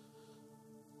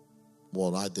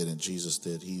 Well, I didn't. Jesus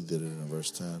did. He did it in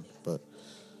verse 10. But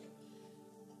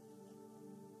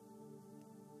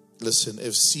listen,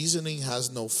 if seasoning has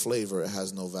no flavor, it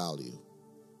has no value.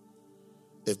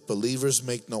 If believers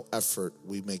make no effort,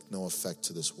 we make no effect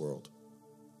to this world.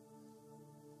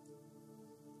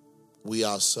 We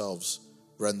ourselves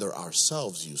render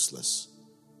ourselves useless.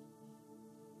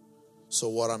 So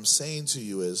what I'm saying to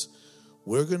you is,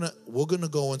 we're gonna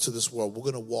go into this world. We're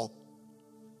gonna walk,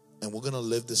 and we're gonna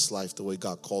live this life the way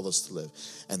God called us to live.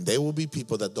 And there will be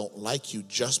people that don't like you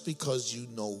just because you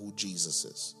know who Jesus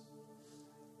is.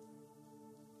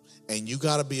 And you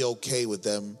gotta be okay with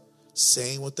them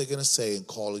saying what they're gonna say and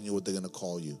calling you what they're gonna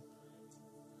call you.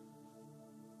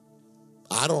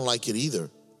 I don't like it either.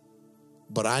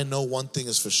 But I know one thing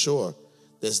is for sure.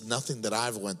 There's nothing that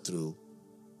I've went through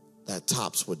that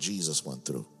tops what Jesus went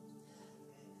through.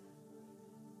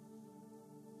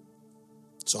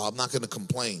 So I'm not going to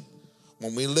complain.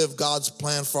 When we live God's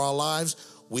plan for our lives,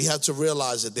 we have to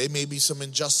realize that there may be some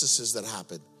injustices that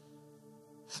happen.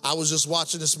 I was just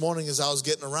watching this morning as I was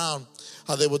getting around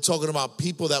how they were talking about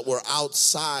people that were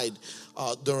outside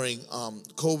during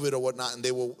COVID or whatnot, and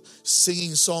they were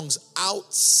singing songs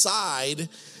outside,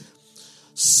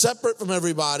 separate from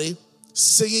everybody,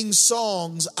 singing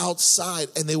songs outside,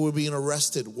 and they were being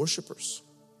arrested, worshipers.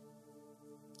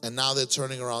 And now they're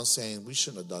turning around saying, we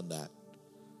shouldn't have done that.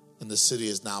 And the city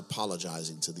is now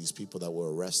apologizing to these people that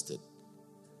were arrested.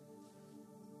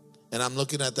 And I'm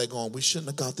looking at that going, we shouldn't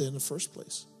have got there in the first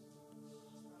place.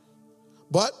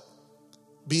 But,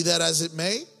 be that as it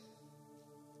may,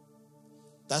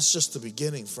 that's just the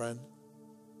beginning, friend.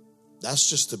 That's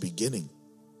just the beginning.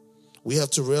 We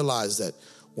have to realize that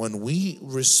when we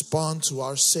respond to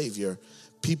our Savior,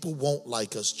 people won't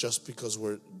like us just because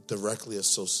we're directly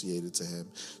associated to him.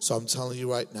 So I'm telling you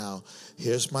right now,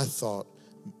 here's my thought.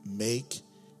 Make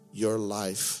your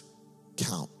life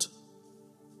count.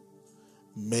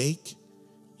 Make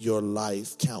your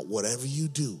life count. Whatever you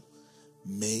do,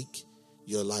 make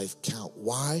your life count.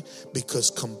 Why?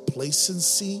 Because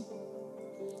complacency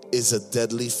is a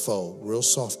deadly foe. Real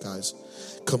soft, guys.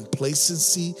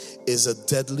 Complacency is a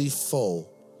deadly foe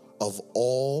of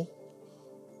all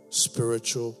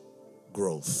spiritual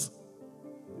growth.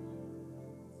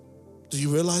 Do you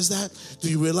realize that? Do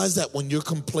you realize that when you're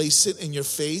complacent in your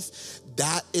faith,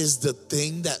 that is the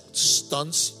thing that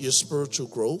stunts your spiritual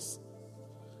growth?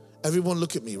 Everyone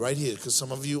look at me right here, because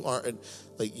some of you aren't,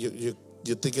 like,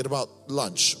 you're thinking about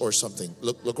lunch or something.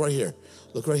 Look right here.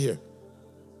 Look right here.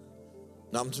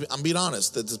 Now, I'm being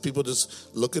honest. There's people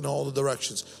just look in all the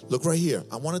directions. Look right here.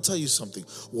 I want to tell you something.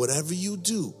 Whatever you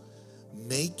do,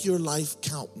 make your life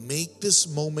count. Make this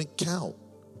moment count.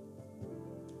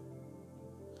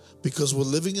 Because we're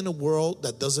living in a world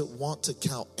that doesn't want to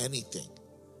count anything.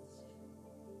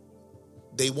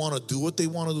 They want to do what they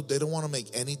want to do. They don't want to make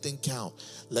anything count.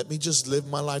 Let me just live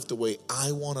my life the way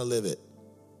I want to live it.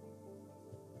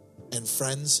 And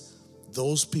friends,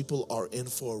 those people are in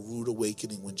for a rude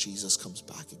awakening when Jesus comes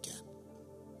back again.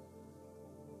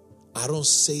 I don't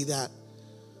say that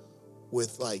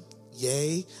with like,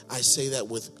 yay. I say that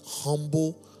with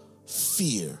humble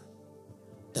fear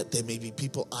that there may be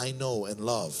people I know and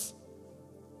love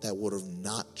that would have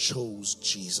not chose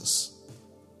Jesus.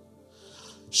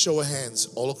 Show of hands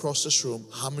all across this room.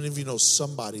 How many of you know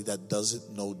somebody that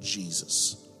doesn't know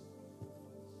Jesus?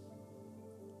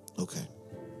 Okay.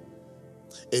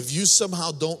 If you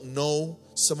somehow don't know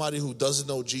somebody who doesn't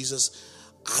know Jesus,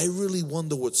 I really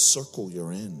wonder what circle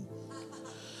you're in.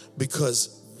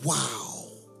 Because, wow,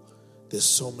 there's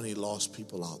so many lost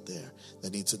people out there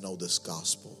that need to know this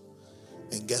gospel.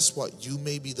 And guess what? You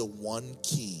may be the one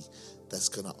key that's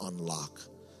going to unlock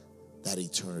that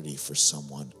eternity for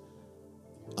someone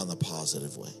on the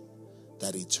positive way.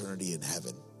 That eternity in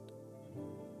heaven.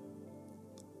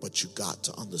 But you got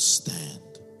to understand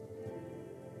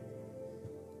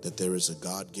that there is a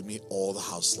God. Give me all the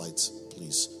house lights,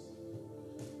 please.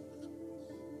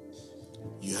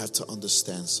 You have to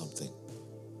understand something.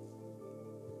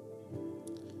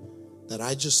 That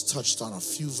I just touched on a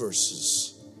few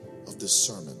verses of this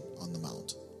Sermon on the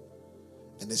Mount.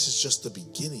 And this is just the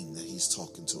beginning that he's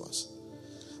talking to us.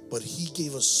 But he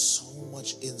gave us so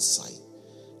much insight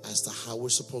as to how we're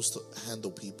supposed to handle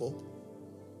people.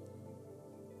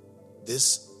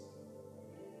 This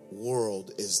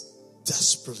world is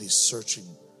desperately searching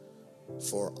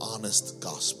for honest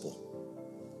gospel,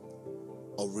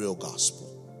 a real gospel.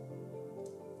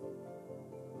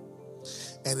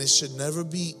 And it should never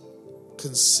be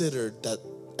considered that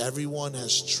everyone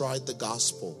has tried the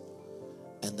gospel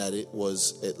and that it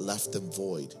left them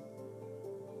void.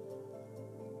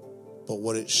 But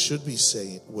what it should be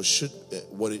saying,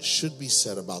 what it should be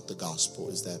said about the gospel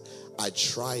is that I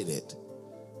tried it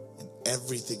and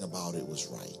everything about it was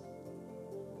right.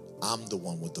 I'm the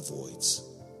one with the voids.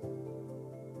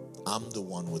 I'm the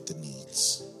one with the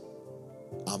needs.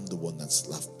 I'm the one that's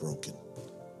left broken.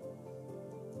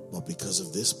 But because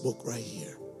of this book right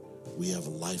here, we have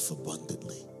life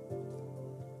abundantly.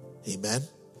 Amen?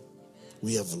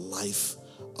 We have life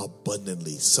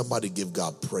abundantly. Somebody give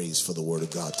God praise for the word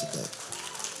of God today.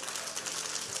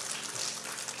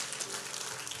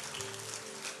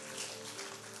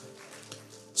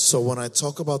 So when I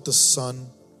talk about the Son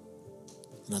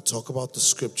and I talk about the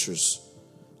scriptures,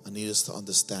 I need us to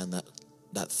understand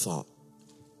that thought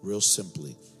real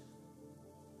simply.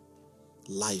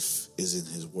 Life is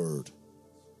in his word.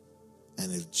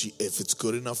 And if it's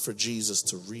good enough for Jesus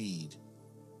to read,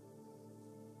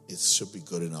 it should be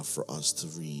good enough for us to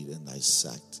read and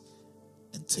dissect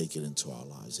and take it into our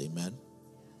lives. Amen?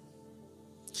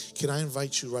 Can I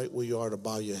invite you right where you are to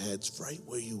bow your heads right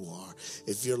where you are?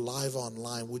 If you're live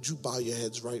online, would you bow your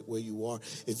heads right where you are?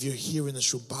 If you're here in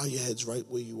this room, bow your heads right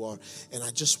where you are. And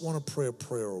I just want to pray a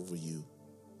prayer over you.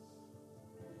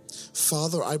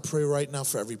 Father, I pray right now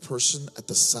for every person at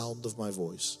the sound of my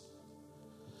voice.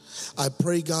 I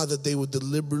pray, God, that they would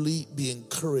deliberately be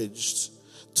encouraged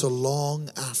to long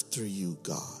after you,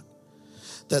 God.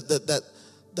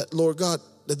 That Lord God,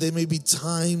 that there may be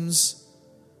times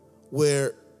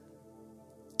where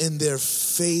in their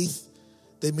faith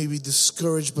they may be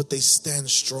discouraged, but they stand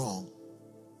strong.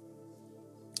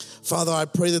 Father, I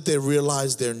pray that they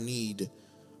realize their need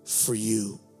for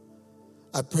you.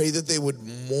 I pray that they would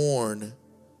mourn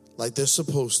like they're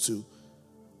supposed to,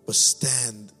 but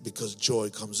stand because joy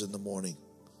comes in the morning.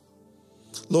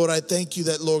 Lord, I thank you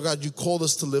that, Lord God, you called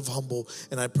us to live humble,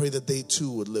 and I pray that they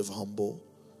too would live humble,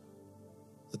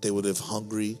 that they would live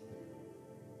hungry,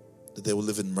 that they would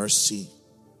live in mercy,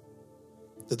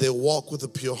 that they will walk with a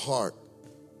pure heart,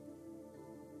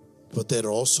 but they'd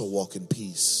also walk in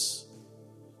peace.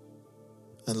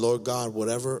 And Lord God,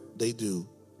 whatever they do,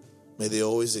 may they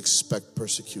always expect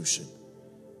persecution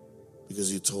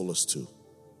because you told us to.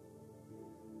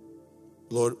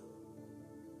 Lord,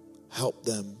 help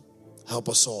them, help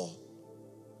us all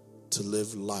to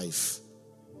live life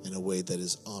in a way that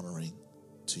is honoring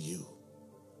to you.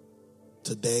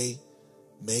 Today,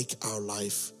 make our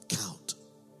life count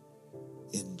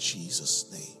in Jesus'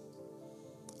 name.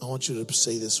 I want you to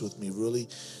say this with me, really.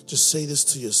 Just say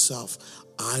this to yourself.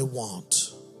 I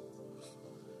want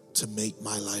to make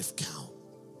my life count.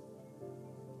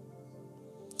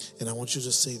 And I want you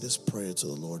to say this prayer to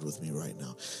the Lord with me right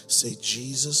now. Say,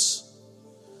 Jesus,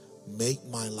 make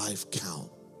my life count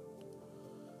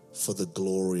for the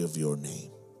glory of your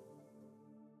name.